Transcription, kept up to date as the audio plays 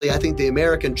I think the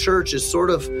American church is sort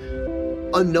of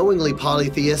unknowingly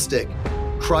polytheistic.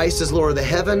 Christ is Lord of the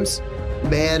heavens,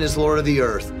 man is Lord of the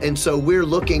earth. And so we're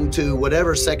looking to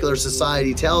whatever secular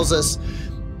society tells us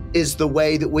is the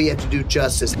way that we have to do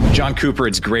justice. John Cooper,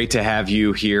 it's great to have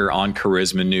you here on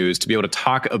Charisma News to be able to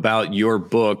talk about your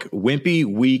book, Wimpy,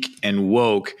 Weak, and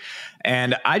Woke.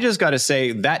 And I just got to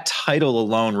say that title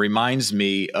alone reminds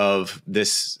me of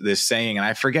this saying, and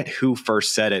I forget who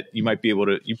first said it. You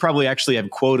probably actually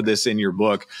have quoted this in your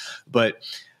book, but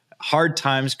hard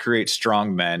times create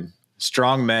strong men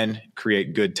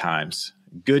create good times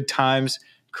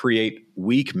create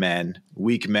weak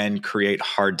men create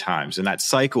hard times. And that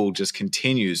cycle just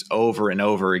continues over and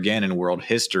over again in world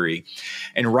history.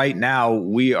 And right now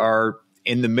we are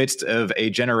in the midst of a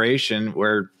generation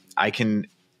where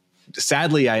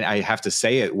sadly, I have to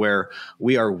say it, where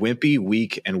we are wimpy,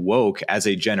 weak, and woke as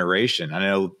a generation. I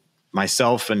know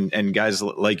myself and guys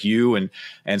like you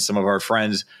and some of our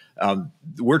friends,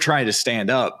 we're trying to stand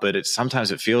up, but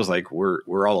sometimes it feels like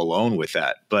we're all alone with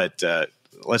that. But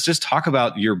let's just talk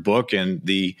about your book and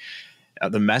the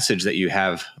message that you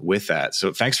have with that.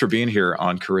 So thanks for being here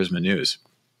on Charisma News.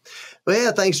 Well,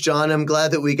 yeah, thanks, John. I'm glad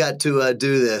that we got to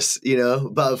do this,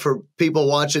 but for people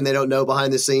watching, they don't know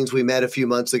behind the scenes, we met a few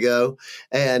months ago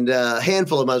and a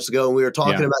handful of months ago, and we were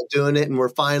talking about doing it, and we're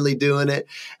finally doing it.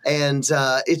 And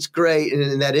it's great.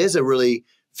 And that is a really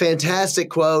fantastic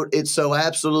quote. It's so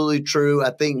absolutely true. I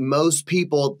think most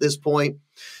people at this point,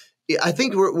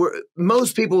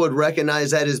 most people would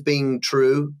recognize that as being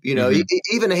true.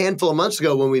 Even a handful of months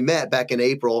ago when we met back in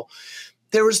April,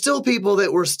 there were still people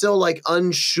that were still like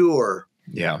unsure.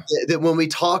 Yeah. That when we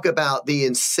talk about the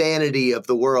insanity of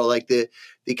the world, like the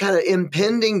kind of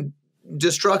impending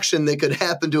destruction that could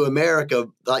happen to America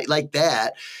like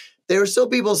that, there were still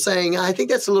people saying, I think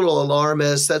that's a little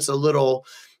alarmist. That's a little,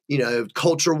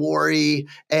 culture war-y.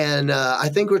 And I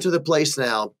think we're to the place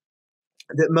now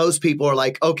that most people are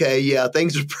like, okay, yeah,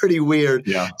 things are pretty weird.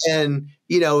 Yeah. And,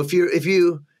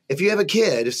 if you have a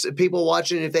kid, if people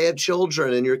watching, if they have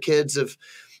children and your kids have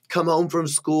come home from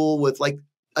school with like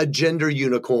a gender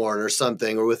unicorn or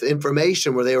something, or with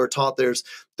information where they were taught there's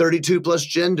 32 plus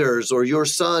genders, or your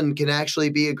son can actually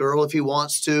be a girl if he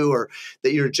wants to, or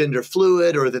that you're gender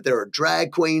fluid, or that there are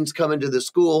drag queens coming to the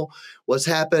school, what's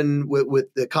happened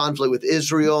with the conflict with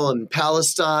Israel and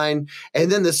Palestine, and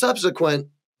then the subsequent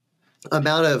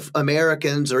amount of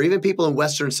Americans or even people in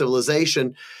Western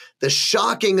civilization, the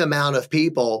shocking amount of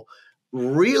people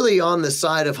really on the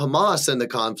side of Hamas in the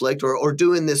conflict, or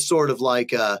doing this sort of like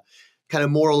kind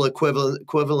of moral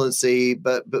equivalency,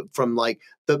 but from like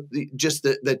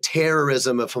the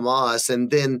terrorism of Hamas.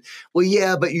 And then, well,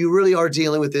 yeah, but you really are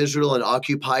dealing with Israel and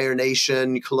occupier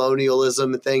nation,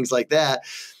 colonialism and things like that.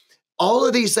 All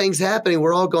of these things happening,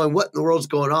 we're all going, what in the world's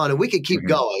going on? And we could keep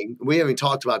going. We haven't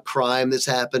talked about crime that's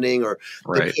happening, or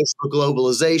the push for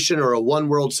globalization, or a one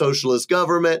world socialist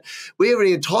government. We haven't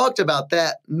even talked about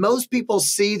that. Most people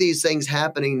see these things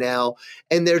happening now,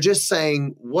 and they're just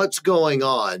saying, what's going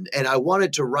on? And I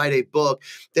wanted to write a book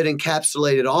that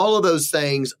encapsulated all of those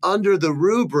things under the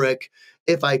rubric,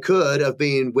 if I could, of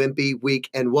being wimpy,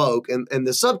 weak, and woke. And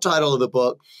the subtitle of the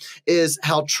book is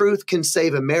How Truth Can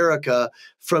Save America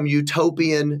from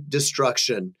Utopian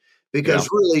Destruction. Because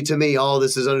really, to me, all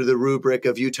this is under the rubric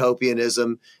of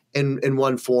utopianism in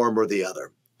one form or the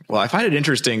other. Well, I find it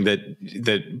interesting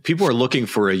that people are looking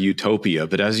for a utopia,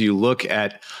 but as you look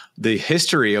at the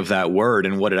history of that word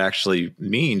and what it actually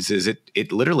means, is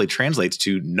it literally translates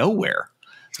to nowhere.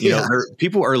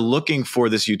 People are looking for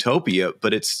this utopia,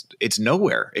 but it's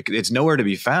nowhere. It's nowhere to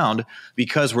be found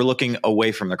because we're looking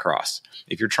away from the cross.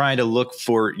 If you're trying to look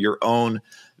for your own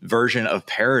version of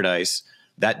paradise,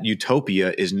 that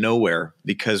utopia is nowhere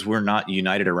because we're not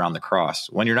united around the cross.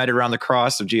 When you're united around the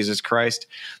cross of Jesus Christ,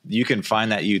 you can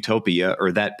find that utopia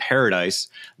or that paradise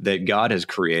that God has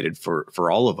created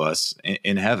for all of us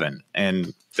in heaven,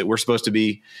 and that we're supposed to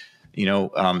be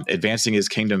advancing his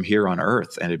kingdom here on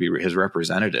earth and to be his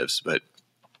representatives. But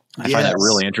I find that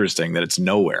really interesting that it's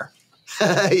nowhere.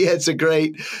 Yeah,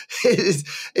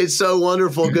 it's so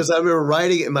wonderful because I remember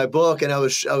writing it in my book, and I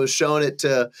was showing it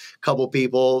to a couple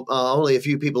people. Only a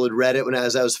few people had read it when I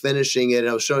was finishing it, and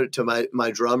I was showing it to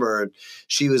my drummer, and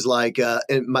she was like,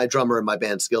 and my drummer in my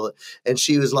band Skillet, and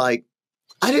she was like,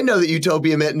 I didn't know that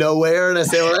utopia meant nowhere. And I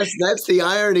said, well, that's the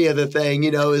irony of the thing,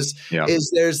 is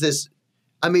there's this.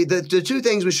 I mean, the two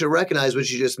things we should recognize, which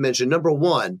you just mentioned. Number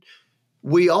one,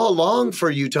 we all long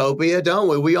for utopia, don't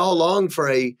we? We all long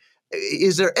for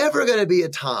is there ever going to be a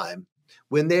time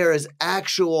when there is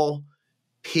actual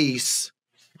peace,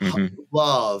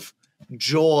 love,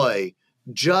 joy,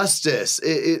 justice,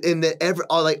 in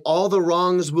that all the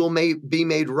wrongs will be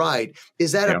made right.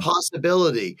 Is that a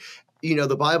possibility?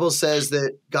 The Bible says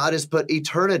that God has put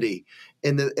eternity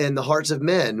in the hearts of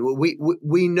men.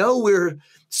 We know we're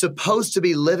supposed to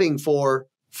be living for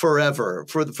forever,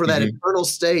 for that eternal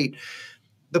state.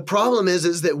 The problem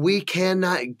is that we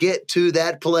cannot get to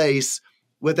that place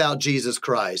without Jesus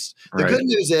Christ. The good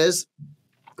news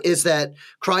is that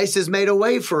Christ has made a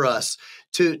way for us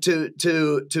to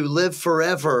live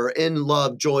forever in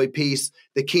love, joy, peace,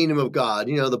 the kingdom of God.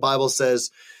 The Bible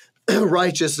says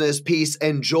righteousness, peace,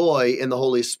 and joy in the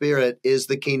Holy Spirit is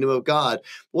the kingdom of God.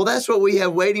 Well, that's what we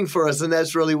have waiting for us, and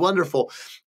that's really wonderful.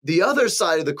 The other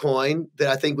side of the coin that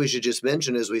I think we should just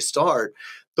mention as we start,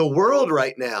 the world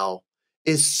right now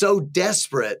is so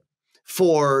desperate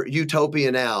for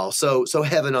utopia now, so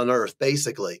heaven on earth,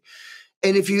 basically.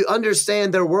 And if you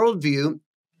understand their worldview,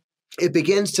 it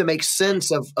begins to make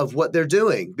sense of what they're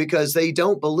doing, because they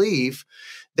don't believe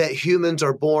that humans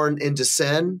are born into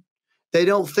sin. They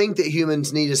don't think that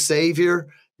humans need a savior.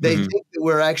 They think that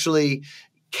we're actually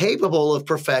capable of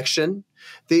perfection.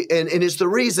 And it's the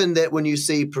reason that when you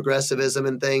see progressivism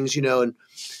and things, and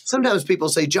sometimes people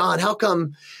say, John, how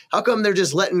come they're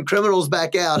just letting criminals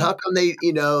back out? How come they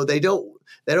don't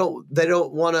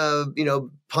want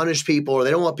to, punish people, or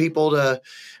they don't want people to,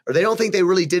 or they don't think they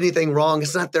really did anything wrong.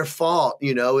 It's not their fault.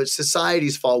 It's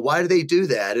society's fault. Why do they do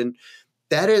that? And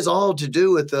that is all to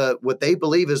do with what they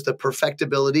believe is the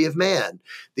perfectibility of man.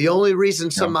 The only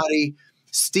reason somebody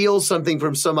steals something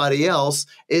from somebody else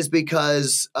is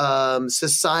because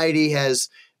society has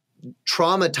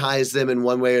traumatized them in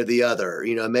one way or the other.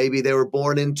 Maybe they were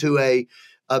born into a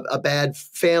bad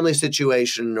family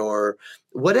situation, or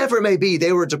whatever it may be.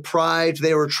 They were deprived,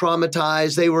 they were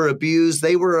traumatized, they were abused,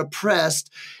 they were oppressed.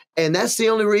 And that's the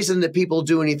only reason that people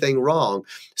do anything wrong.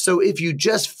 So if you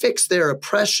just fix their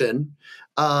oppression,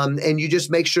 and you just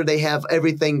make sure they have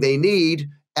everything they need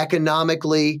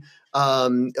economically,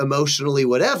 emotionally,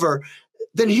 whatever,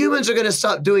 then humans are going to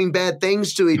stop doing bad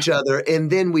things to each other. And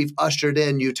then we've ushered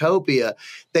in utopia.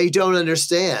 They don't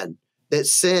understand that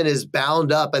sin is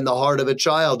bound up in the heart of a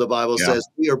child. The Bible says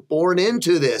we are born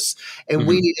into this, and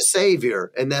we need a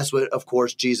savior. And that's what, of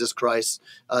course, Jesus Christ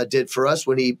did for us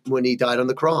when he died on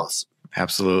the cross.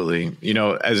 Absolutely.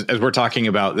 As we're talking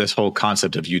about this whole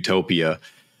concept of utopia,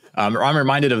 I'm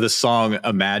reminded of the song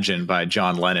Imagine by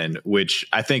John Lennon, which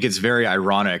I think it's very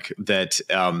ironic that,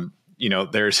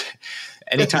 there's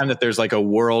anytime that there's like a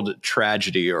world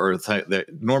tragedy, or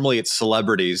normally it's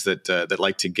celebrities that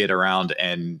like to get around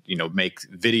and, make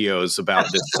videos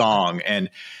about this song. And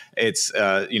it's,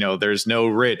 there's no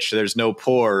rich, there's no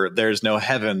poor, there's no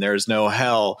heaven, there's no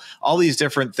hell, all these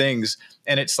different things.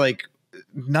 And it's like,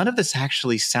 none of this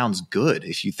actually sounds good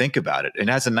if you think about it. It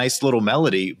has a nice little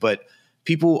melody, but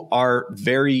people are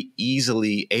very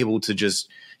easily able to just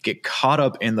get caught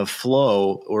up in the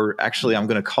flow, or actually I'm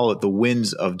going to call it the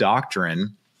winds of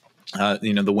doctrine,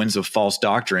 the winds of false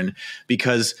doctrine,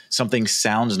 because something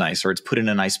sounds nice or it's put in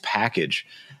a nice package.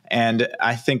 And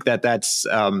I think that that's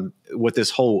what this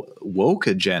whole woke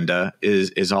agenda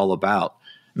is all about.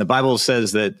 And the Bible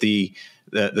says that the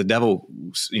devil,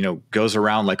 goes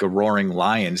around like a roaring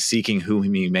lion seeking whom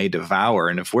he may devour.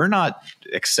 And if we're not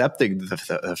accepting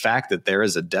the fact that there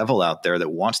is a devil out there that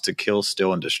wants to kill,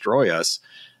 steal, and destroy us,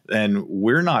 then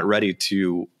we're not ready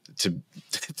to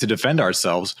defend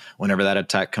ourselves whenever that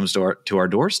attack comes to our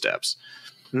doorsteps.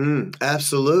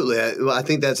 Absolutely. I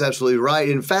think that's absolutely right.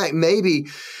 In fact, maybe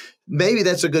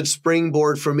that's a good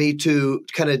springboard for me to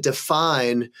kind of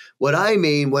define what I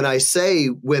mean when I say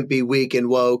wimpy, weak, and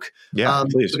woke.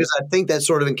 Please. Because I think that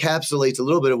sort of encapsulates a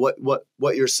little bit of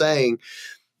what you're saying.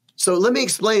 So let me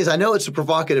explain. I know it's a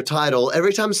provocative title.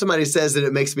 Every time somebody says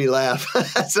it makes me laugh.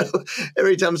 So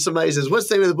every time somebody says, "What's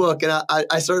the name of the book?" and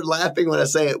I start laughing when I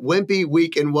say it, wimpy,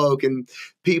 weak, and woke, and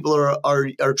people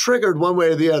are triggered one way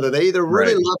or the other. They either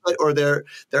really love it, or they're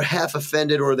half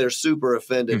offended, or they're super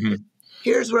offended.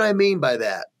 Here's what I mean by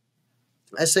that.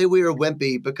 I say we are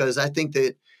wimpy because I think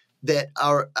that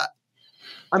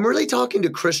I'm really talking to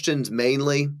Christians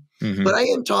mainly, but I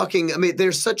am talking. I mean,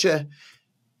 there's such a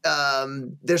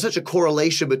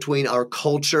correlation between our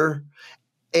culture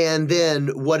and then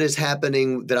what is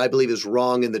happening that I believe is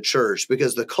wrong in the church,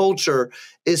 because the culture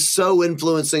is so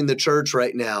influencing the church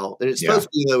right now. And it's supposed to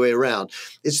be the other way around.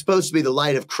 It's supposed to be the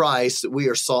light of Christ, that we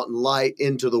are salt and light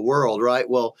into the world, right?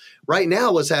 Well, right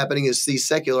now what's happening is these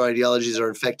secular ideologies are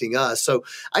infecting us. So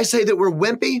I say that we're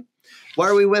wimpy. Why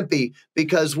are we wimpy?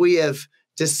 Because we have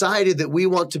decided that we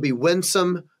want to be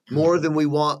winsome more than we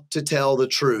want to tell the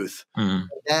truth.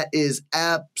 That is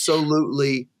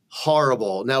absolutely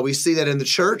horrible. Now we see that in the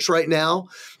church right now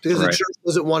because the Right. church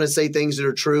doesn't want to say things that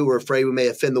are true. We're afraid we may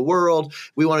offend the world.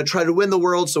 We want to try to win the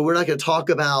world. So we're not going to talk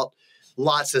about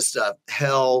lots of stuff,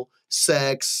 hell,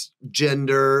 sex,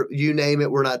 gender, you name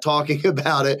it. We're not talking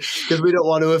about it because we don't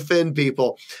want to offend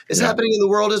people. It's happening in the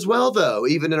world as well, though,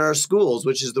 even in our schools,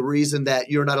 which is the reason that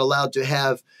you're not allowed to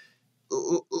have,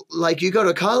 like you go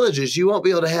to colleges, you won't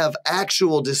be able to have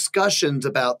actual discussions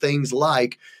about things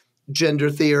like gender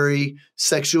theory,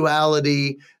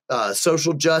 sexuality,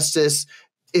 social justice.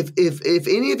 If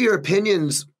any of your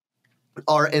opinions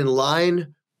are in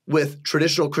line with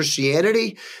traditional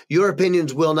Christianity, your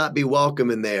opinions will not be welcome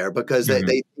in there because they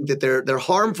think that they're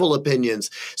harmful opinions.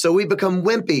 So we become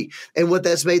wimpy. And what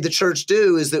that's made the church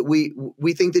do is that we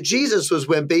think that Jesus was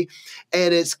wimpy,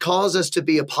 and it's caused us to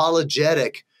be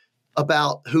apologetic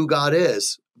about who God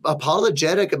is,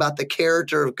 apologetic about the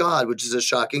character of God, which is a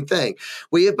shocking thing.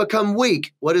 We have become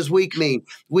weak. What does weak mean?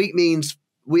 Weak means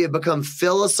we have become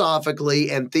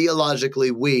philosophically and theologically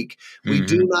weak. We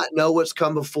do not know what's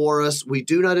come before us. We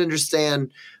do not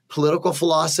understand political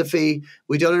philosophy.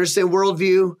 We don't understand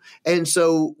worldview. And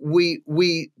so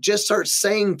we just start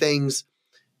saying things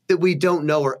that we don't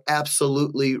know are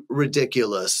absolutely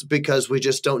ridiculous because we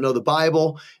just don't know the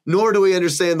Bible, nor do we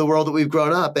understand the world that we've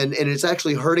grown up. And it's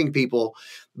actually hurting people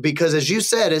because, as you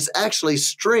said, it's actually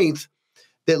strength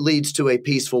that leads to a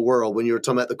peaceful world. When you were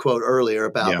talking about the quote earlier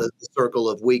about the circle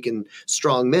of weak and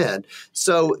strong men.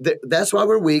 So that's why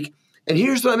we're weak. And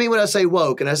here's what I mean when I say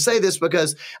woke. And I say this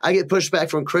because I get pushback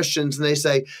from Christians and they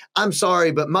say, I'm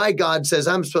sorry, but my God says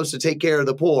I'm supposed to take care of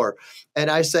the poor.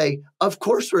 And I say, of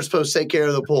course we're supposed to take care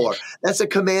of the poor. That's a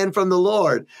command from the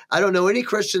Lord. I don't know any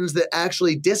Christians that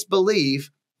actually disbelieve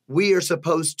we are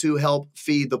supposed to help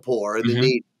feed the poor and the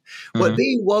needy. What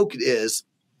being woke is,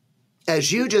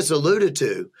 as you just alluded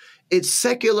to, it's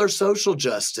secular social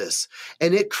justice.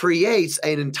 And it creates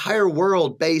an entire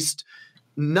world based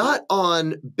not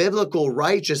on biblical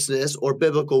righteousness or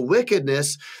biblical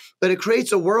wickedness, but it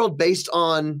creates a world based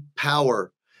on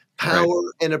power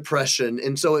and oppression.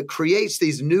 And so it creates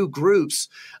these new groups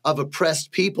of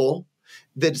oppressed people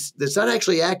that's not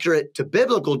actually accurate to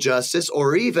biblical justice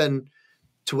or even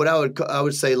to what I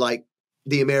would say like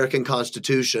the American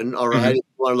Constitution. All right. If you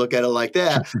want to look at it like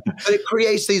that, but it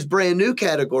creates these brand new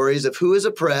categories of who is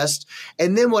oppressed.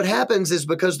 And then what happens is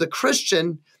because the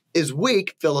Christian is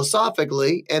weak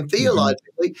philosophically and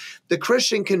theologically, the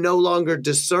Christian can no longer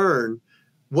discern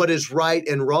what is right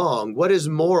and wrong, what is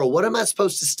moral, what am I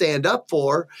supposed to stand up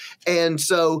for? And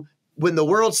so when the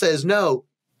world says no,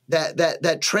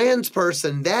 that trans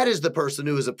person, that is the person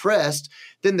who is oppressed,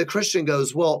 then the Christian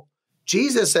goes, well,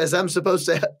 Jesus says I'm supposed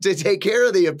to take care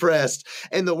of the oppressed.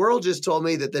 And the world just told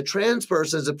me that the trans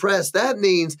person is oppressed. That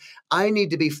means I need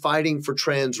to be fighting for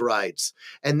trans rights.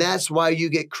 And that's why you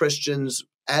get Christians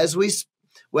not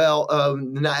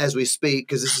as we speak,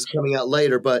 because this is coming out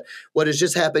later, but what has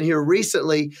just happened here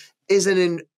recently is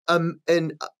an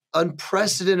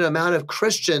unprecedented amount of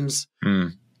Christians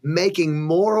making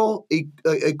moral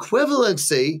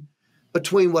equivalency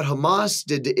between what Hamas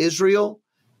did to Israel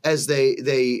as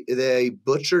they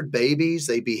butchered babies,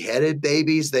 they beheaded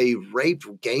babies, they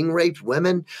gang raped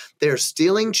women, they're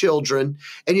stealing children.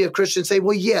 And you have Christians say,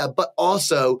 well, yeah, but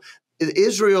also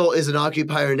Israel is an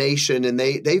occupier nation, and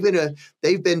they've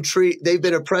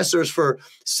been oppressors for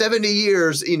 70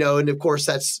 years, and of course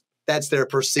that's their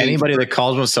perceived. Anybody that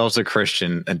calls themselves a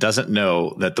Christian and doesn't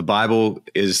know that the Bible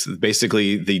is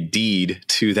basically the deed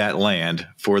to that land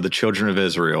for the children of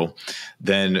Israel,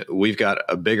 then we've got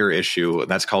a bigger issue.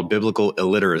 That's called biblical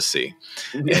illiteracy.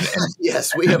 And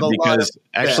yes, we have a lot because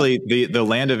actually the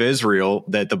land of Israel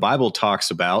that the Bible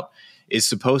talks about is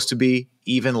supposed to be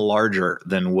even larger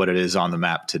than what it is on the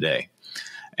map today.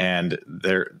 And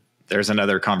there's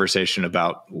another conversation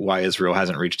about why Israel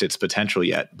hasn't reached its potential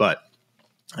yet. But,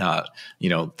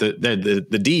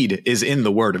 the deed is in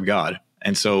the Word of God.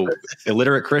 And so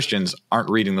illiterate Christians aren't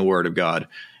reading the Word of God,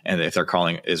 and if they're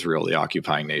calling Israel the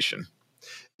occupying nation.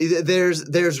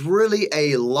 There's really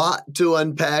a lot to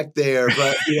unpack there,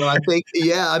 but I think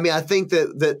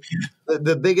that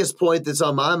the biggest point that's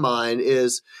on my mind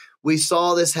is we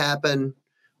saw this happen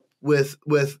with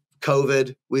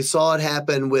COVID. We saw it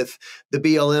happen with the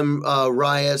BLM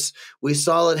riots. We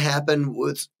saw it happen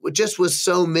with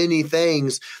so many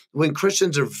things when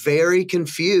Christians are very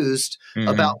confused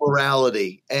about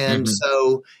morality. And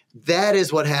so that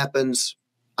is what happens.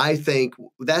 I think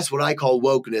that's what I call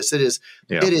wokeness. It is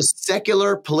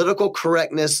secular political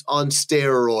correctness on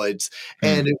steroids.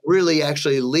 And it really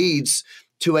actually leads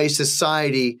to a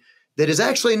society that is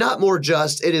actually not more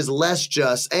just, it is less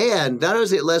just. And not only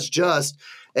is it less just,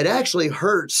 it actually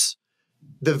hurts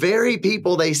the very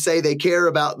people they say they care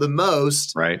about the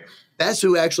most, Right. that's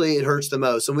who actually it hurts the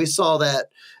most. And we saw that,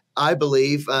 I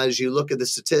believe, as you look at the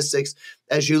statistics,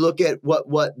 as you look at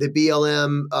what the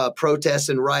BLM protests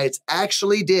and riots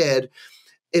actually did,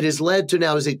 it has led to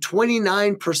now is a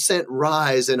 29%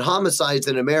 rise in homicides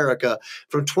in America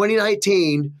from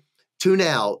 2019 to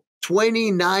now.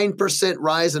 29%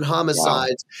 rise in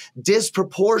homicides,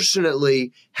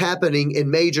 disproportionately happening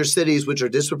in major cities, which are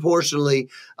disproportionately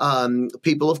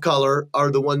people of color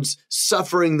are the ones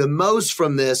suffering the most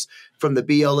from this, from the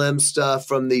BLM stuff,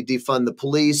 from the defund the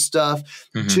police stuff,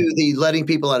 to the letting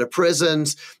people out of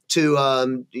prisons, to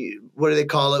what do they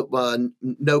call it?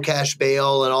 No cash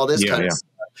bail and all this kind of stuff.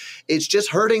 It's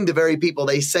just hurting the very people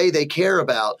they say they care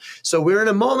about. So we're in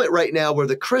a moment right now where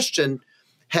the Christian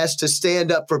has to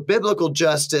stand up for biblical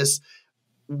justice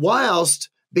whilst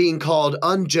being called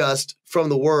unjust from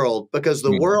the world, because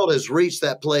the world has reached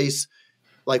that place,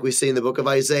 like we see in the book of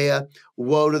Isaiah.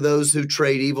 Woe to those who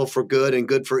trade evil for good and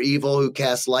good for evil, who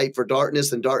cast light for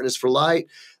darkness and darkness for light.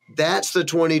 That's the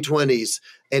 2020s.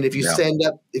 And if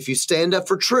you stand up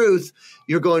for truth,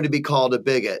 you're going to be called a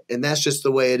bigot. And that's just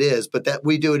the way it is. But that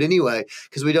we do it anyway,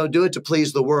 because we don't do it to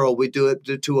please the world. We do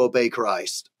it to obey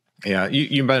Christ. Yeah,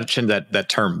 you mentioned that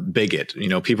term bigot.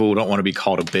 People who don't want to be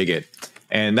called a bigot,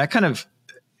 and that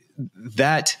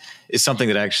is something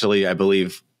that actually I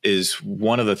believe is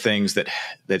one of the things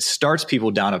that starts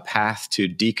people down a path to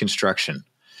deconstruction,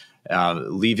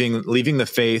 leaving the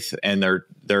faith, and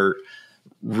they're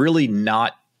really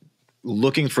not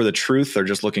looking for the truth. They're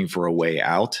just looking for a way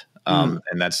out. And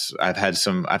I've had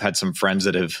some friends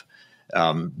that have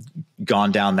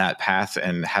gone down that path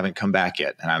and haven't come back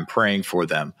yet, and I'm praying for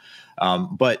them.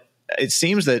 But it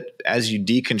seems that as you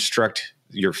deconstruct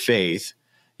your faith,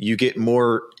 you get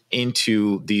more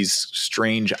into these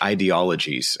strange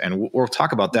ideologies, and we'll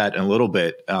talk about that in a little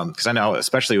bit, because I know,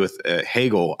 especially with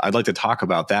Hegel, I'd like to talk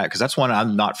about that because that's one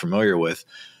I'm not familiar with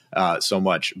so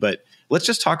much. But let's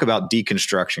just talk about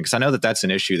deconstruction, because I know that that's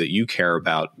an issue that you care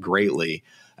about greatly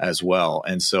as well.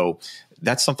 And so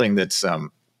that's something that's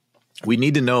we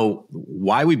need to know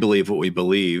why we believe what we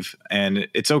believe. And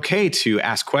it's okay to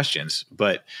ask questions,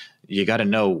 but you got to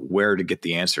know where to get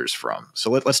the answers from.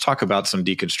 So let's talk about some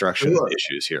deconstruction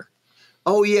issues here.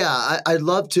 Oh, yeah, I'd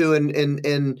love to.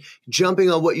 And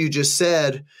jumping on what you just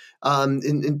said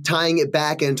and tying it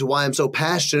back into why I'm so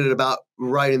passionate about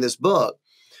writing this book.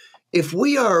 If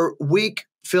we are weak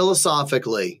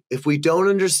philosophically, if we don't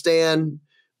understand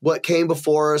what came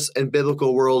before us in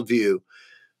biblical worldview,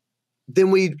 then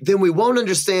we won't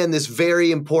understand this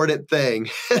very important thing.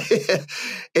 And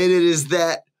it is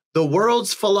that the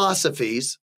world's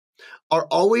philosophies are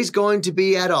always going to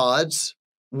be at odds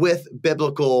with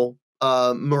biblical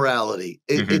morality.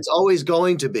 It's always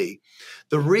going to be.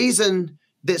 The reason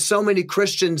that so many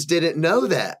Christians didn't know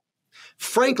that,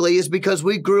 frankly, is because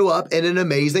we grew up in an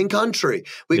amazing country.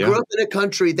 We grew up in a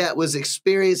country that was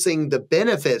experiencing the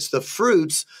benefits, the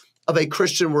fruits of a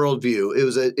Christian worldview.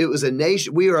 It was a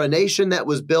nation. We are a nation that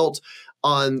was built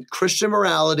on Christian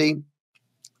morality,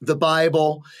 the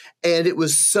Bible, and it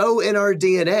was so in our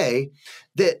DNA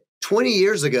that 20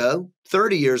 years ago,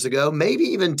 30 years ago, maybe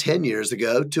even 10 years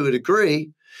ago, to a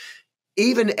degree,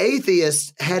 even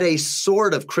atheists had a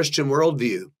sort of Christian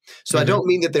worldview. So I don't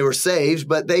mean that they were saved,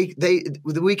 but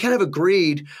we kind of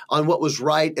agreed on what was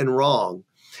right and wrong.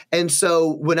 And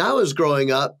so when I was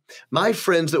growing up, my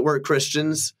friends that weren't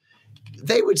Christians,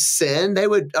 they would sin, they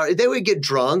would get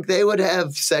drunk, they would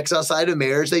have sex outside of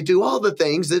marriage, they do all the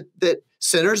things that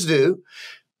sinners do.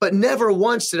 But never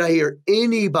once did I hear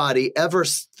anybody ever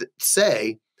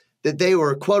say that they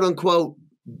were, quote unquote,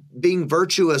 being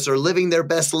virtuous or living their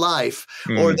best life,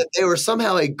 or that they were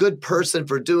somehow a good person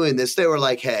for doing this. They were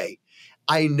like, hey,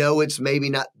 I know it's maybe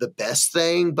not the best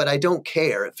thing, but I don't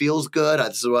care. It feels good.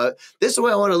 This is the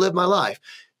way I want to live my life.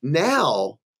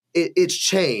 Now it's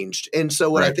changed. And so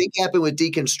what I think happened with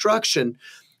deconstruction,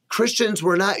 Christians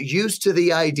were not used to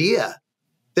the idea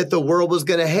that the world was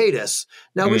going to hate us.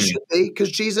 Now we should be,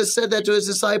 because Jesus said that to his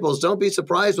disciples. Don't be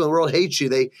surprised when the world hates you.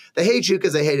 They hate you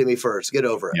because they hated me first. Get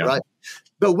over it, right?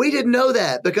 But we didn't know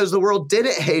that because the world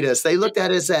didn't hate us. They looked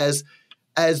at us as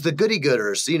the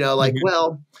goody-gooders,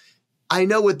 well, I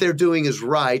know what they're doing is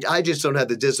right. I just don't have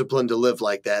the discipline to live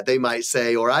like that, they might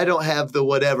say, or I don't have the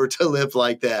whatever to live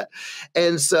like that.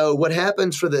 And so what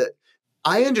happens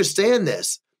I understand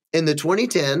this. In the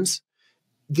 2010s,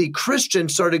 the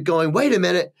Christians started going, wait a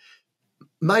minute,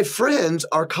 my friends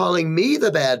are calling me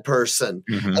the bad person.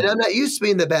 And I'm not used to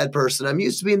being the bad person. I'm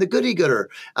used to being the goody-gooder.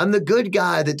 I'm the good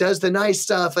guy that does the nice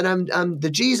stuff. And I'm the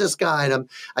Jesus guy. And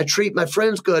I treat my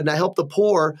friends good and I help the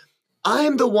poor.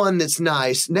 I'm the one that's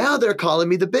nice. Now they're calling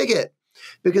me the bigot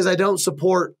because I don't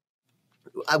support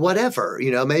whatever,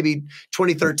 maybe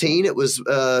 2013, it was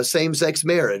same-sex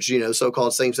marriage,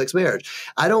 so-called same-sex marriage.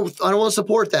 I don't want to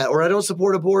support that, or I don't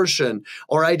support abortion,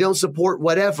 or I don't support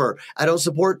whatever. I don't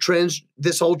support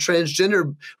this whole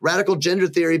transgender, radical gender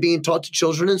theory being taught to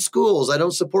children in schools. I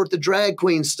don't support the drag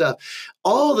queen stuff.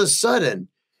 All of a sudden,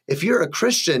 if you're a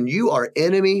Christian, you are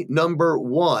enemy number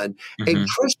one. Mm-hmm. And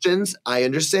Christians, I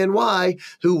understand why,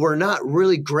 who were not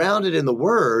really grounded in the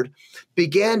word,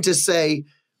 began to say,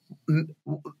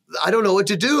 I don't know what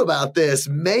to do about this.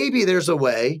 Maybe there's a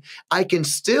way I can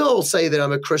still say that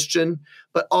I'm a Christian,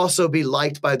 but also be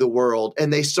liked by the world.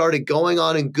 And they started going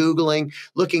on and Googling,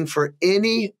 looking for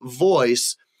any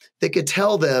voice that could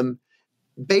tell them,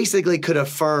 basically could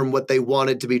affirm what they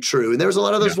wanted to be true. And there was a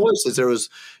lot of those voices. There was,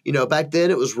 back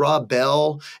then it was Rob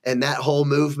Bell and that whole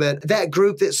movement, that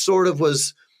group that sort of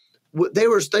was, they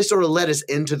sort of led us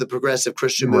into the progressive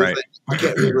Christian movement. Right. I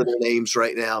can't remember their names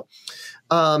right now.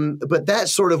 But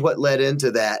that's sort of what led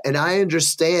into that. And I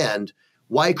understand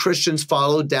why Christians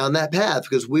followed down that path,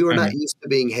 because we were not used to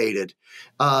being hated.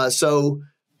 So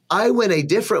I went a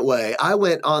different way. I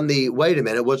went on the, wait a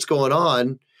minute, what's going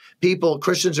on?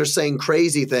 Christians are saying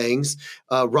crazy things.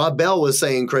 Rob Bell was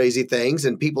saying crazy things,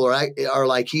 and people are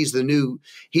like, he's the new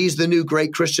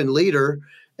great Christian leader.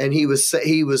 And he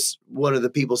was one of the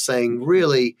people saying,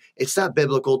 really, it's not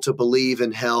biblical to believe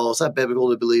in hell. It's not biblical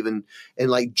to believe in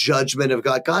like judgment of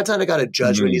God. God's not a God of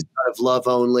judgment. He's a God of love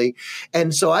only.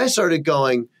 And so I started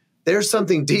going, there's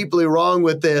something deeply wrong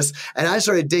with this. And I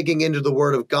started digging into the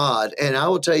Word of God. And I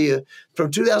will tell you, from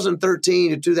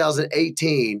 2013 to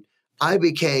 2018, I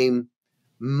became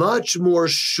much more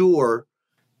sure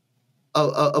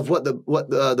of what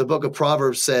the book of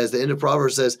Proverbs says. The end of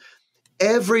Proverbs says,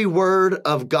 every word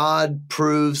of God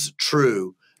proves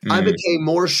true. I became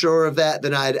more sure of that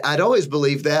than I'd always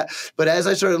believed that. But as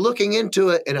I started looking into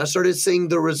it and I started seeing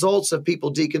the results of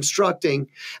people deconstructing,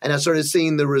 and I started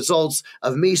seeing the results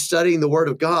of me studying the Word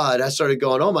of God, I started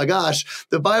going, oh my gosh,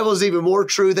 the Bible is even more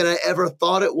true than I ever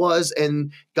thought it was.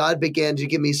 And God began to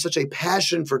give me such a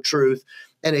passion for truth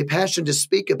and a passion to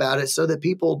speak about it so that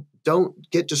people don't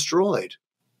get destroyed.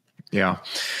 Yeah.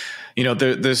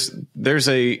 There's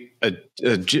a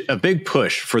big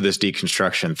push for this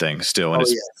deconstruction thing still, and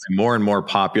it's more and more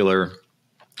popular.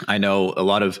 I know a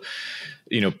lot of,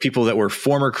 people that were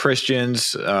former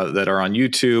Christians that are on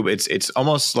YouTube. It's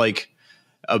almost like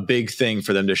a big thing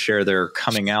for them to share their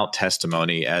coming out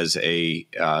testimony as a,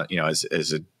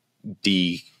 as a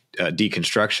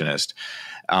deconstructionist.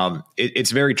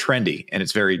 It's very trendy, and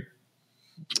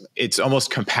it's almost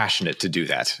compassionate to do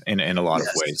that in a lot of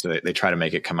ways. So they try to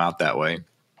make it come out that way.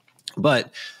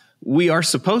 But we are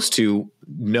supposed to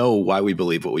know why we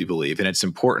believe what we believe, and it's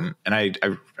important. And I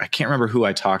can't remember who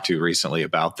I talked to recently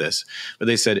about this, but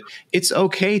they said it's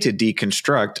okay to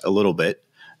deconstruct a little bit,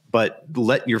 but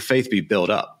let your faith be built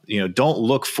up. Don't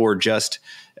look for just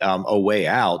a way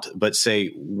out, but say,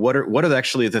 what are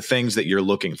actually the things that you're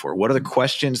looking for? What are the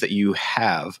questions that you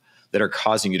have that are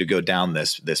causing you to go down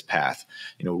this path?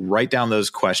 Write down those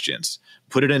questions,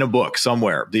 put it in a book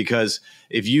somewhere, because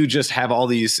if you just have all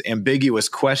these ambiguous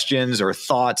questions or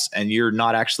thoughts and you're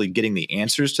not actually getting the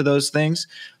answers to those things,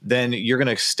 then you're going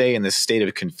to stay in this state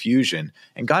of confusion.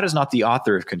 And God is not the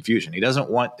author of confusion. He doesn't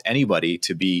want anybody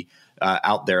to be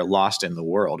out there lost in the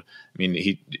world. I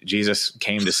mean, Jesus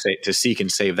came to seek and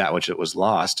save that which it was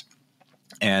lost.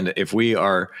 And if we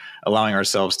are allowing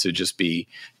ourselves to just be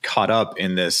caught up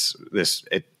in it's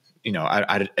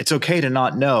okay to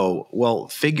not know. Well,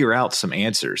 figure out some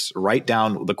answers. Write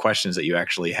down the questions that you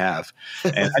actually have.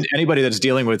 And anybody that's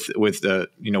dealing with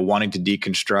wanting to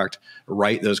deconstruct,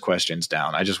 write those questions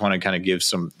down. I just want to kind of give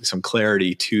some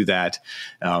clarity to that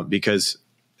because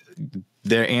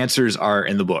their answers are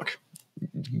in the book.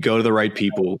 Go to the right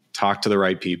people, talk to the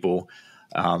right people,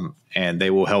 and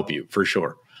they will help you for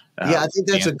sure. I think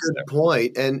that's a good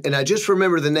point. And I just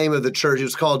remember the name of the church. It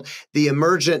was called the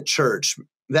Emergent Church.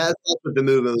 That's what the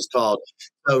movement was called.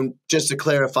 So just to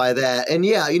clarify that. And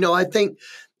I think,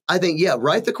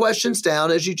 write the questions down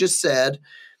as you just said.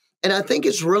 And I think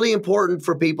it's really important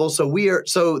for people so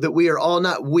that we are all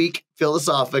not weak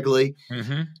philosophically.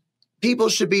 Mm-hmm. People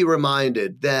should be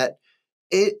reminded that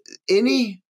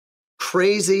any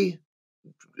crazy,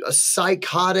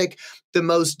 psychotic, the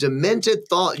most demented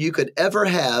thought you could ever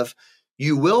have,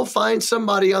 you will find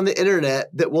somebody on the internet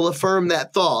that will affirm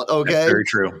that thought. Okay. That's very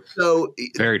true. So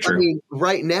very true. I mean,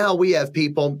 right now we have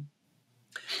people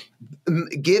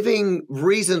giving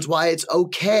reasons why it's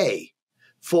okay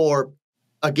for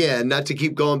again, not to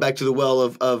keep going back to the well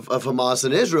of Hamas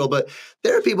and Israel, but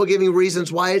there are people giving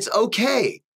reasons why it's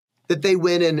okay that they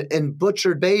went and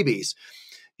butchered babies.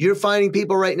 You're finding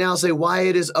people right now say why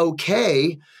it is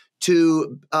okay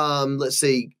to,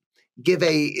 give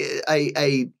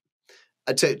to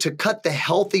cut the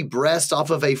healthy breast off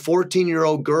of a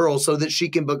 14-year-old girl so that she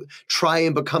can try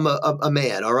and become a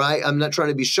man. All right. I'm not trying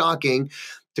to be shocking.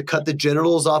 To cut the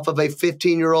genitals off of a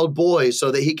 15-year-old boy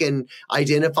so that he can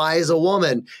identify as a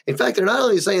woman. In fact, they're not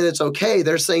only saying it's okay,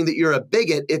 they're saying that you're a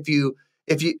bigot if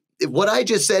what I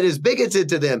just said is bigoted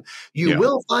to them. You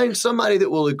will find somebody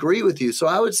that will agree with you. So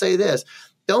I would say this,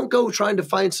 don't go trying to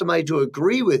find somebody to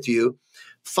agree with you.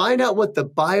 Find out what the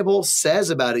Bible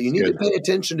says about it. You need to pay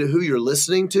attention to who you're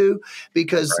listening to,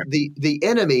 because the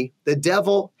enemy, the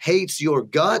devil, hates your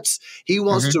guts. He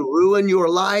wants to ruin your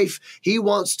life. He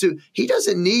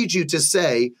doesn't need you to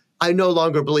say, I no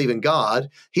longer believe in God.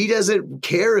 He doesn't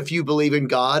care if you believe in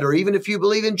God or even if you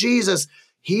believe in Jesus.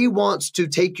 He wants to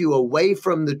take you away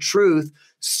from the truth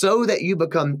so that you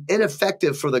become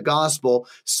ineffective for the gospel,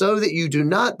 so that you do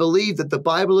not believe that the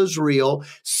Bible is real,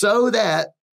 so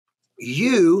that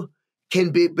you can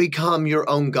become your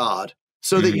own God,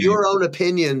 so that your own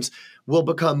opinions will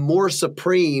become more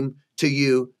supreme to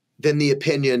you than the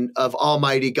opinion of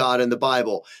Almighty God in the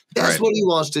Bible. That's what he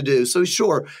wants to do. So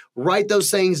sure, write those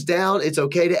things down. It's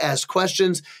okay to ask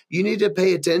questions. You need to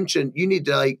pay attention. You need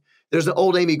to there's an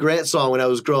old Amy Grant song when I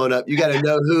was growing up. You got to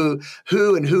know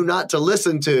who and who not to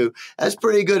listen to. That's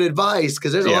pretty good advice,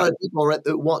 because there's a lot of people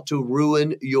that want to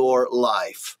ruin your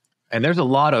life. And there's a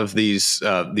lot of these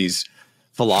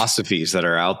philosophies that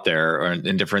are out there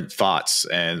in different thoughts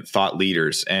and thought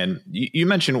leaders. And you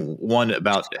mentioned one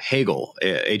about Hegel,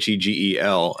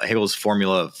 Hegel, Hegel's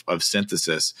formula of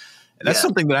synthesis. And that's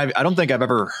something that I don't think I've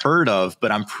ever heard of,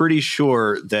 but I'm pretty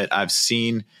sure that I've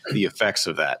seen the effects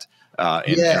of that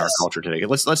in our culture today.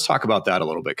 Let's talk about that a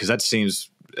little bit, because that seems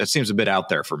a bit out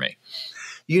there for me.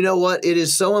 You know what? It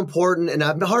is so important, and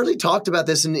I've hardly talked about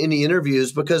this in any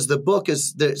interviews because the book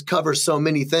covers so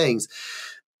many things.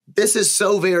 This is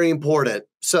so very important.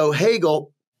 So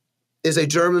Hegel was a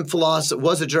German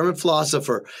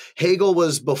philosopher. Hegel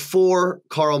was before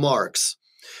Karl Marx.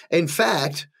 In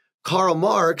fact, Karl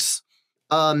Marx,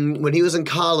 when he was in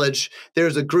college,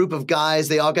 there's a group of guys,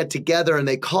 they all got together and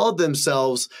they called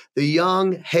themselves the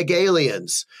Young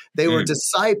Hegelians. They were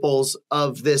disciples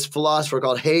of this philosopher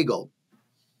called Hegel.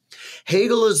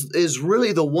 Hegel is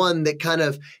really the one that kind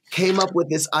of came up with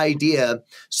this idea.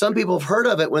 Some people have heard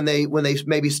of it when they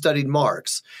maybe studied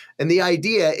Marx. And the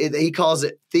idea, he calls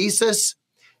it thesis,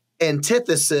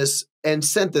 antithesis, and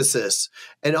synthesis.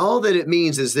 And all that it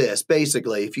means is this,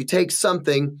 basically. If you take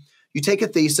something, you take a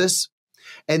thesis,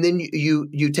 and then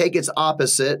you take its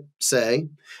opposite, say,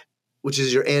 which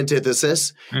is your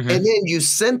antithesis, and then you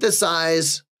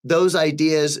synthesize those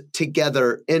ideas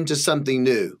together into something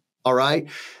new, all right?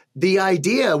 The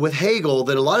idea with Hegel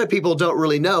that a lot of people don't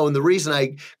really know, and the reason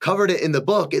I covered it in the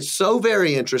book, it's so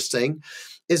very interesting,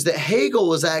 is that Hegel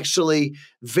was actually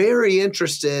very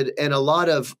interested in a lot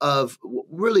of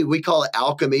really, we call it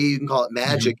alchemy, you can call it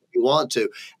magic if you want to,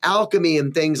 alchemy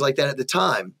and things like that at the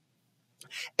time.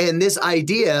 And this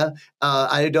idea,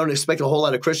 I don't expect a whole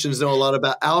lot of Christians to know a lot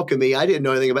about alchemy. I didn't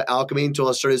know anything about alchemy until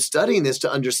I started studying this to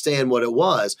understand what it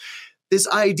was. This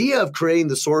idea of creating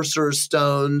the sorcerer's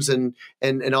stones and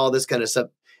all this kind of stuff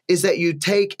is that you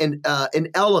take an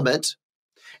element,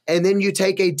 and then you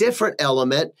take a different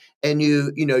element, and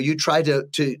you try to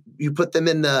you put them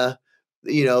in the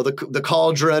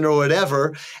cauldron or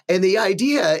whatever. And the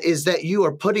idea is that you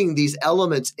are putting these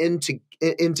elements in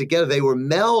together. They were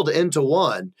meld into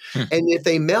one, and if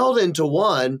they meld into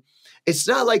one, it's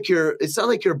not like you're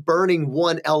burning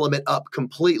one element up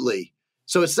completely.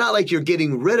 So it's not like you're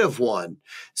getting rid of one.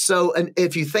 So, and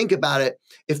if you think about it,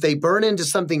 if they burn into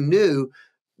something new,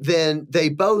 then they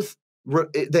both, how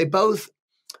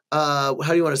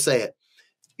do you want to say it?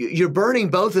 You're burning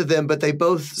both of them, but they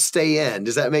both stay in.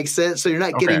 Does that make sense? So you're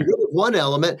not getting rid of one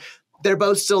element. They're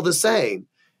both still the same.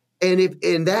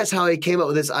 And that's how he came up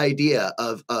with this idea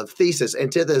of thesis,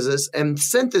 antithesis, and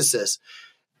synthesis.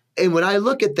 And when I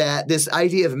look at that, this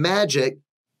idea of magic,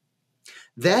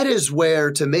 that is where,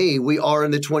 to me, we are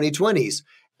in the 2020s.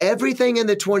 Everything in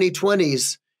the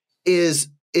 2020s is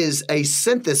a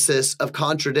synthesis of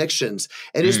contradictions.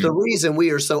 And it's the reason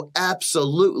we are so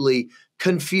absolutely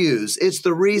confused. It's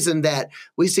the reason that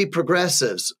we see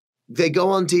progressives. They go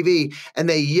on TV and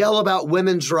they yell about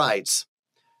women's rights.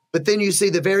 But then you see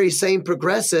the very same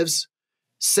progressives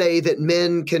say that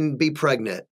men can be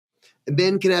pregnant,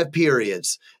 men can have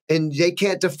periods, and they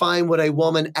can't define what a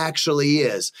woman actually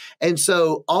is. And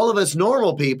so all of us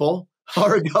normal people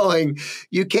are going,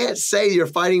 you can't say you're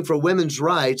fighting for women's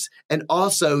rights and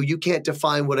also you can't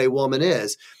define what a woman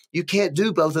is. You can't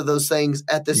do both of those things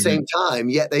at the same time,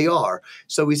 yet they are.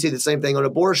 So we see the same thing on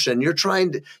abortion. You're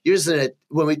trying to, you're just in a,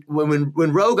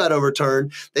 when Roe got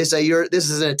overturned, they say this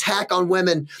is an attack on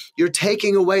women. You're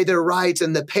taking away their rights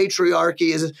and the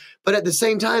patriarchy is, but at the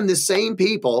same time, the same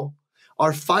people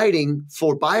are fighting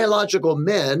for biological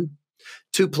men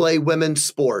to play women's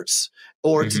sports.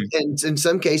 Or in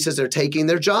some cases, they're taking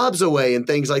their jobs away and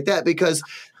things like that, because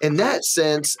in that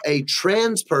sense, a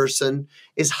trans person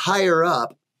is higher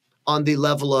up on the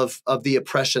level of the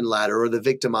oppression ladder or the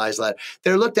victimized ladder.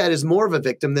 They're looked at as more of a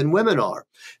victim than women are.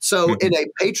 So in a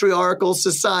patriarchal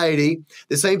society,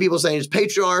 the same people saying it's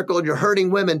patriarchal and you're hurting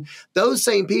women, those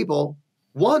same people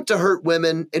want to hurt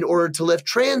women in order to lift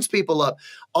trans people up.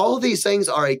 All of these things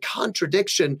are a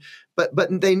contradiction, but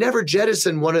they never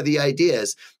jettison one of the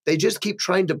ideas. They just keep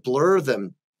trying to blur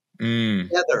them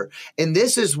together. And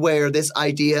this is where this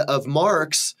idea of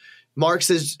Marx's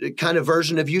kind of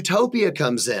version of utopia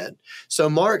comes in. So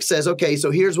Marx says, okay,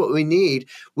 so here's what we need.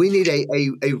 We need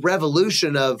a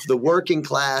revolution of the working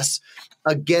class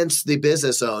against the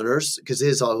business owners, because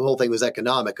his whole thing was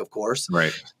economic, of course.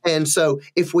 Right. And so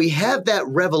if we have that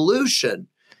revolution,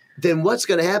 then what's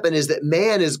going to happen is that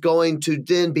man is going to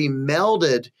then be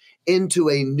melded into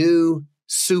a new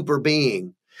super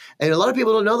being. And a lot of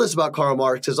people don't know this about Karl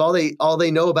Marx, because all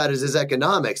they know about is his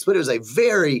economics, but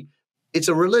it's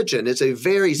a religion. It's a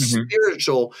very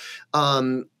spiritual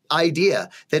idea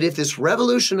that if this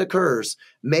revolution occurs,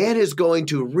 man is going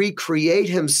to recreate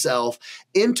himself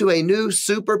into a new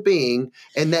super being,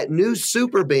 and that new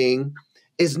super being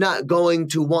is not going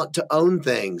to want to own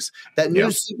things. That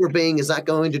new super being is not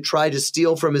going to try to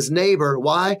steal from his neighbor.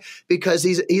 Why? Because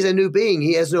he's a new being.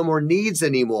 He has no more needs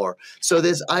anymore. So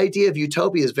this idea of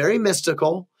utopia is very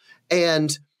mystical.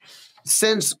 And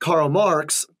since Karl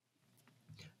Marx,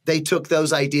 they took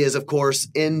those ideas, of course,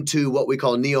 into what we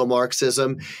call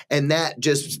neo-Marxism, and that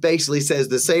just basically says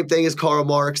the same thing as Karl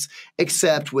Marx,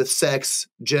 except with sex,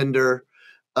 gender,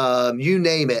 you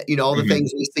name it, all the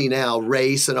things we see now,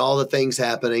 race and all the things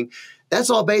happening.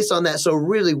 That's all based on that. So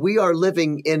really, we are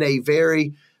living in a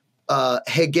very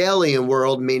Hegelian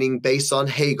world, meaning based on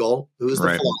Hegel, who is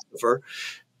the philosopher.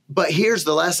 But here's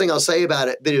the last thing I'll say about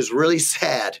it that is really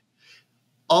sad.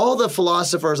 All the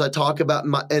philosophers I talk about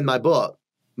in my book,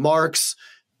 Marx,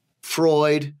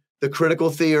 Freud, the critical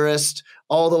theorist,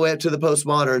 all the way up to the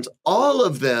postmoderns, all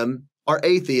of them are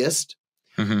atheist,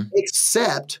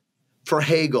 except for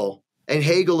Hegel. And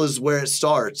Hegel is where it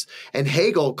starts. And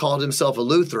Hegel called himself a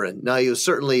Lutheran. Now, he was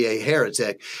certainly a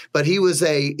heretic, but he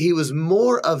was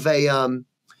more of a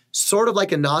sort of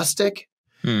like a Gnostic.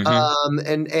 And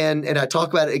I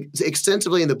talk about it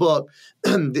extensively in the book.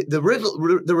 The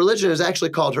religion is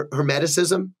actually called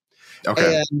Hermeticism.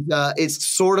 Okay. And it's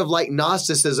sort of like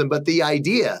Gnosticism, but the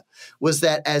idea was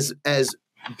that as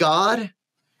God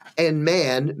and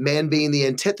man being the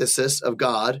antithesis of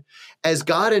God, as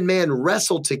God and man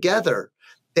wrestle together,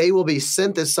 they will be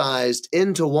synthesized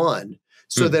into one.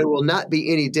 So there will not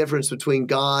be any difference between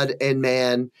God and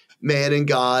man and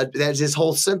God. That's his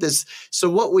whole synthesis. So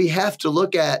what we have to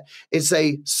look at is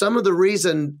say some of the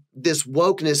reason this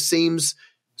wokeness seems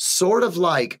sort of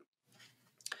like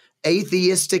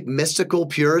atheistic, mystical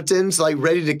Puritans, like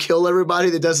ready to kill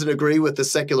everybody that doesn't agree with the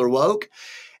secular woke.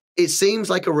 It seems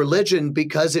like a religion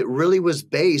because it really was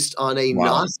based on a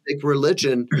Gnostic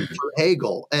religion from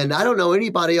Hegel. And I don't know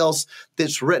anybody else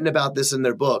that's written about this in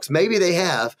their books. Maybe they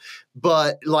have,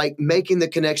 but like making the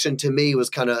connection to me was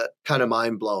kind of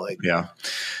mind blowing. Yeah.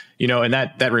 And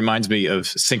that reminds me of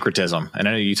syncretism. And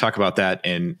I know you talk about that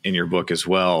in your book as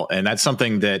well. And that's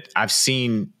something that I've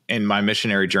seen in my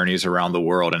missionary journeys around the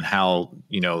world, and how,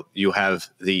 you have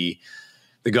the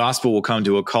gospel will come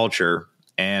to a culture,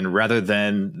 and rather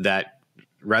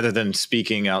than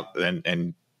speaking out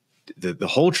and the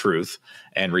whole truth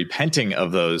and repenting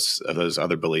of those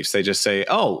other beliefs, they just say,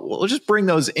 oh, well, we'll just bring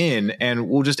those in and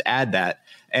we'll just add that.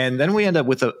 And then we end up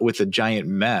with a giant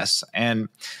mess. And,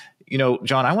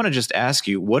 John, I want to just ask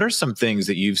you, what are some things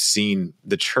that you've seen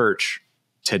the church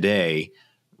today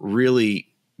really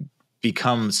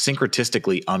become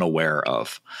syncretistically unaware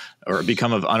of, or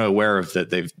become unaware of that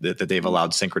they've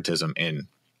allowed syncretism in?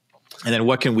 And then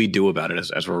what can we do about it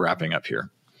as we're wrapping up here?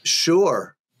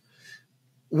 Sure.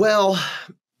 Well,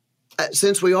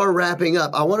 since we are wrapping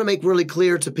up, I want to make really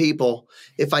clear to people,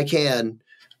 if I can,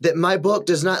 that my book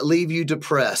does not leave you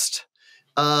depressed.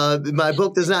 My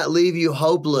book does not leave you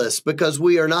hopeless, because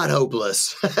we are not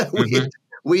hopeless.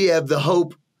 We have the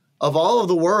hope of all of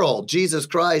the world, Jesus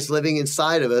Christ living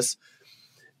inside of us.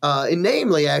 And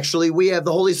namely, actually, we have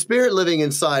the Holy Spirit living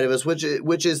inside of us, which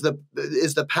is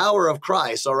the power of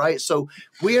Christ. All right, so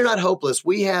we are not hopeless.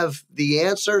 We have the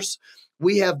answers.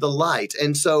 We have the light.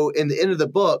 And so, in the end of the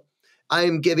book, I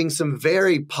am giving some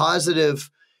very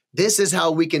positive. This is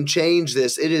how we can change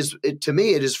this. To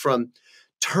me, it is from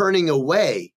turning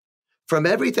away from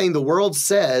everything the world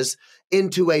says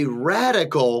into a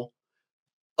radical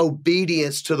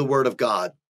obedience to the Word of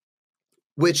God,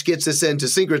 which gets us into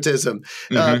syncretism.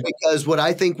 Because what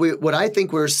I think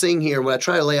we're seeing here, what I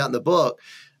try to lay out in the book,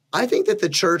 I think that the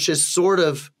church is sort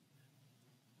of.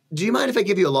 Do you mind if I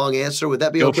give you a long answer? Would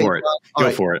that be okay? Go for it.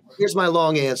 Go for it. Here's my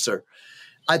long answer.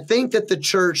 I think that the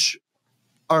church,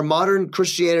 our modern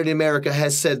Christianity in America,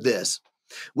 has said this.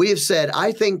 We have said,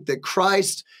 I think that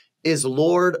Christ is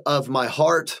Lord of my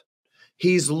heart.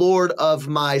 He's Lord of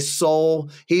my soul.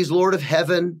 He's Lord of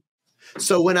heaven.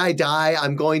 So when I die,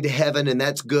 I'm going to heaven, and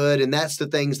that's good. And that's the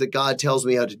things that God tells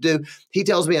me how to do. He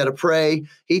tells me how to pray.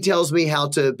 He tells me how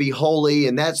to be holy,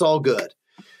 and that's all good.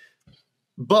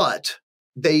 But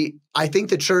I think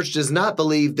the church does not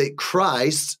believe that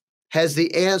Christ has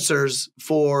the answers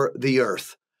for the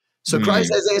earth. So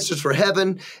Christ has answers for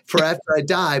heaven, for after I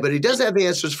die, but he doesn't have the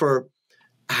answers for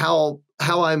how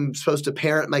I'm supposed to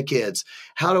parent my kids.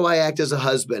 How do I act as a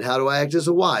husband? How do I act as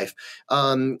a wife?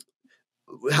 How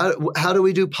do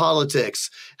we do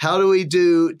politics? How do we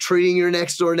do treating your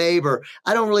next door neighbor?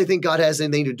 I don't really think God has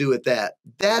anything to do with that.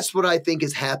 That's what I think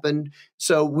has happened.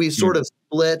 So we sort of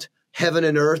split heaven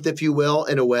and earth, if you will,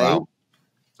 in a way. Wow.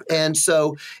 And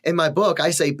so in my book, I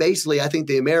say basically, I think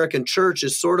the American church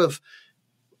is sort of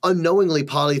unknowingly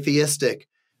polytheistic.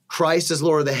 Christ is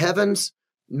Lord of the heavens.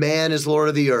 Man is Lord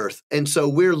of the earth. And so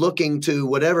we're looking to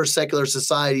whatever secular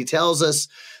society tells us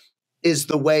is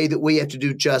the way that we have to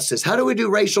do justice. How do we do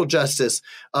racial justice?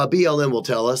 BLM will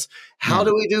tell us. How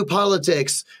do we do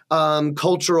politics?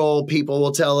 Cultural people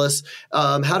will tell us.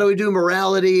 How do we do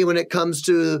morality when it comes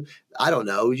to, I don't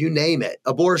know, you name it,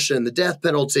 abortion, the death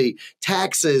penalty,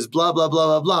 taxes, blah, blah, blah,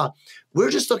 blah, blah. We're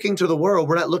just looking to the world.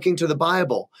 We're not looking to the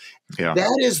Bible. Yeah.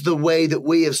 That is the way that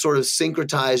we have sort of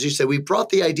syncretized. You said we brought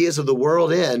the ideas of the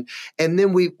world in, and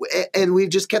then we've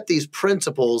just kept these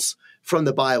principles from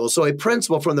the Bible. So a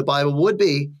principle from the Bible would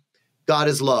be God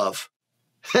is love,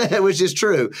 which is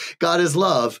true. God is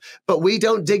love, but we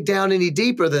don't dig down any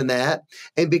deeper than that.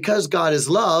 And because God is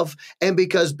love, and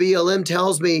because BLM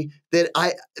tells me that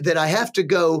I have to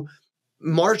go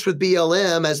march with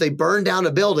BLM as they burn down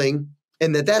a building,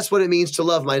 and that's what it means to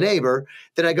love my neighbor,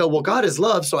 then I go, well, God is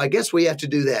love, so I guess we have to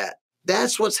do that.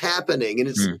 That's what's happening, and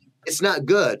it's not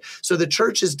good. So the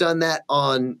church has done that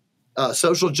on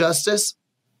social justice.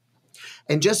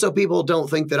 And just so people don't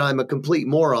think that I'm a complete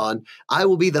moron, I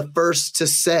will be the first to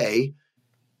say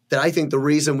that I think the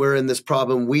reason we're in this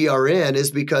problem we are in is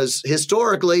because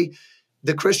historically,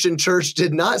 the Christian church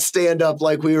did not stand up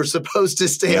like we were supposed to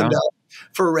stand up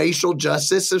for racial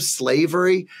justice, of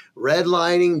slavery,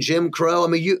 redlining, Jim Crow. I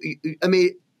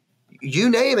mean, you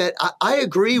name it. I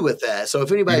agree with that. So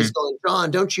if anybody's going,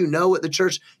 John, don't you know what the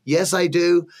church? Yes, I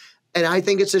do. And I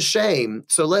think it's a shame.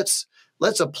 So let's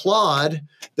applaud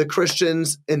the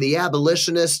Christians and the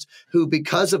abolitionists who,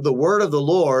 because of the word of the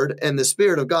Lord and the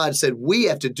Spirit of God, said, we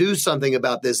have to do something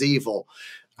about this evil.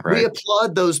 Right. We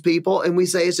applaud those people, and we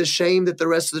say it's a shame that the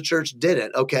rest of the church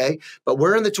didn't, okay? But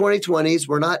we're in the 2020s.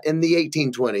 We're not in the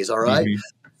 1820s, all right?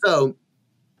 So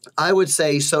I would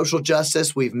say social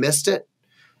justice, we've missed it.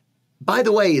 By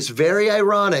the way, it's very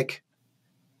ironic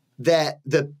that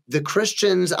the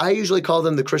Christians, I usually call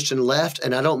them the Christian left,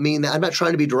 and I don't mean that. I'm not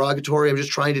trying to be derogatory. I'm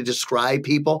just trying to describe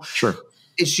people. Sure.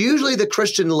 It's usually the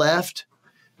Christian left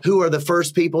who are the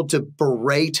first people to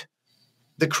berate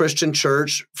the Christian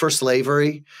church for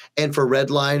slavery and for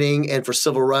redlining and for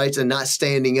civil rights and not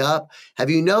standing up.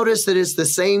 Have you noticed that it's the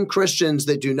same Christians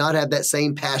that do not have that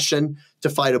same passion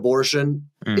to fight abortion?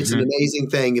 It's an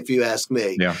amazing thing, if you ask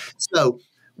me. Yeah. So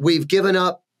we've given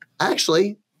up,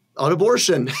 actually, on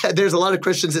abortion. There's a lot of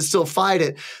Christians that still fight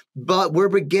it, but we're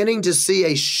beginning to see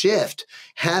a shift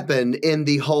happen in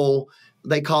the whole,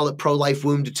 they call it pro-life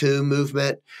womb to tomb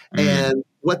movement. And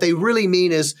what they really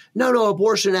mean is, no,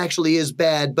 abortion actually is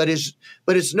bad, but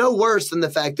it's no worse than the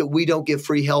fact that we don't give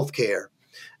free health care.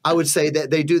 I would say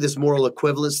that they do this moral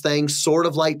equivalence thing, sort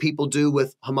of like people do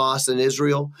with Hamas and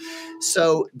Israel.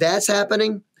 So that's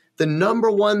happening. The number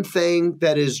one thing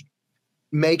that is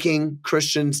making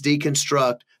Christians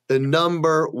deconstruct, the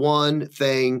number one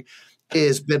thing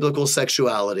is biblical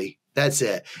sexuality. That's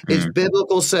it. It's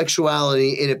biblical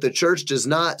sexuality. And if the church does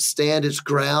not stand its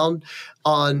ground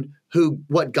on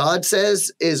what God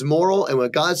says is moral and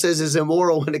what God says is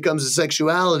immoral when it comes to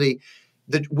sexuality,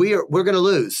 that we're going to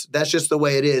lose. That's just the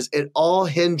way it is. It all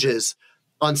hinges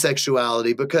on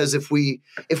sexuality, because if we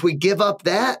give up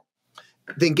that,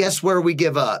 then guess where we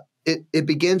give up? It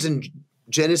begins in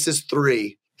Genesis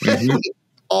 3. Mm-hmm.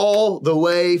 All the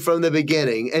way from the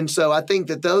beginning. And so I think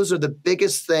that those are the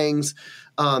biggest things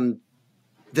that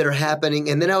are happening.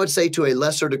 And then I would say, to a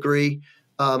lesser degree,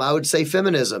 I would say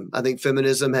feminism. I think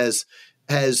feminism has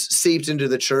seeped into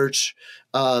the church,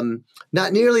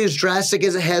 not nearly as drastic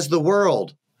as it has the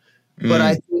world. But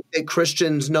I think that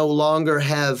Christians no longer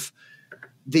have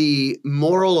they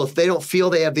don't feel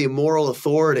they have the moral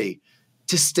authority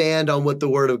to stand on what the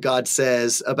Word of God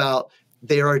says about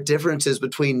there are differences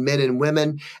between men and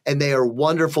women, and they are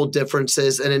wonderful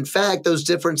differences. And in fact, those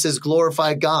differences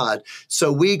glorify God.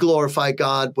 So we glorify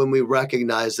God when we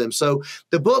recognize them. So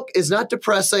the book is not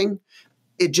depressing.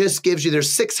 It just gives you,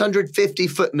 there's 650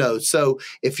 footnotes. So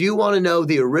if you want to know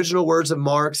the original words of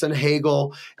Marx and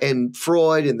Hegel and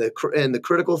Freud and the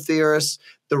critical theorists,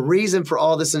 the reason for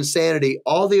all this insanity,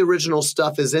 all the original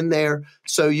stuff is in there,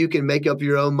 so you can make up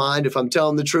your own mind if I'm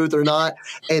telling the truth or not.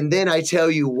 And then I tell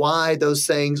you why those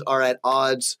things are at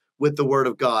odds with the Word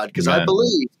of God. Because I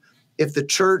believe if the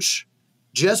church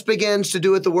just begins to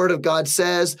do what the Word of God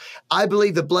says, I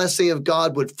believe the blessing of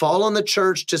God would fall on the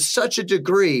church to such a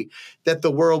degree that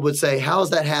the world would say, how is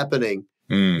that happening?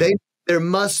 There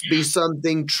must be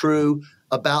something true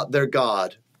about their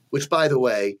God, which, by the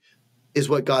way, is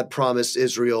what God promised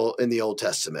Israel in the Old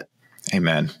Testament.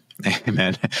 Amen.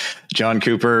 Amen. John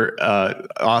Cooper,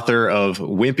 author of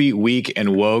Wimpy, Weak,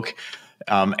 and Woke,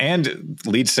 and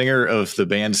lead singer of the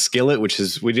band Skillet, we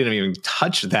didn't even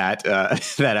touch that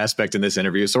aspect in this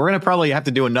interview. So we're going to probably have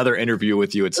to do another interview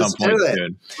with you at some point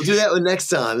soon. We'll do that one next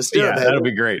time. Let's do it, baby. That'll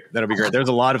be great. There's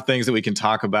a lot of things that we can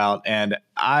talk about. And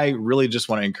I really just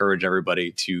want to encourage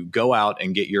everybody to go out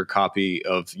and get your copy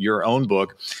of your own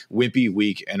book, Wimpy,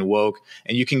 Weak, and Woke.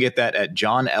 And you can get that at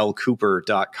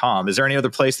johnlcooper.com. Is there any other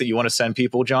place that you want to send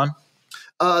people, John?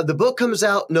 The book comes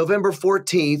out November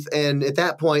 14th, and at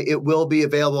that point, it will be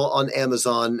available on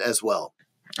Amazon as well.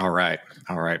 All right.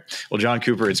 Well, John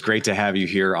Cooper, it's great to have you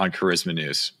here on Charisma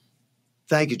News.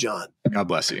 Thank you, John. God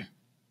bless you.